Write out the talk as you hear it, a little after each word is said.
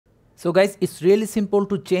So guys, it's really simple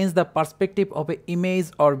to change the perspective of an image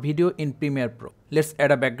or video in Premiere Pro. Let's add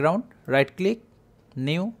a background, right click,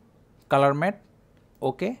 new, color matte,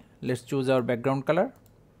 okay. Let's choose our background color,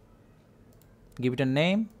 give it a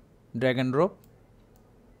name, drag and drop.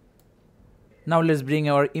 Now let's bring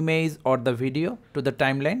our image or the video to the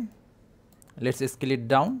timeline. Let's scale it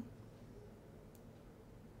down.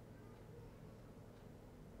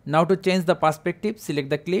 Now to change the perspective, select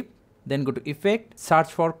the clip, then go to Effect,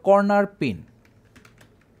 search for corner pin.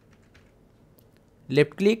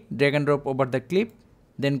 Left click, drag and drop over the clip,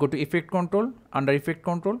 then go to Effect Control. Under Effect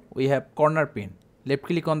Control, we have corner pin. Left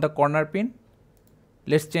click on the corner pin.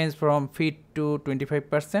 Let's change from fit to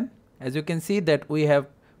 25%. As you can see that we have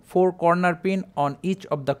 4 corner pin on each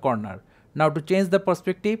of the corner. Now to change the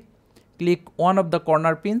perspective, click one of the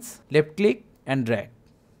corner pins, left click and drag.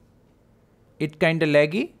 It kinda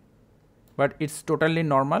laggy, but it's totally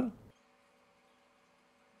normal.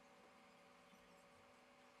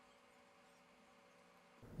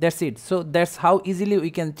 That's it. So that's how easily we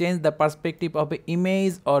can change the perspective of an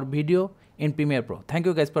image or video in Premiere Pro. Thank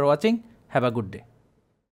you guys for watching. Have a good day.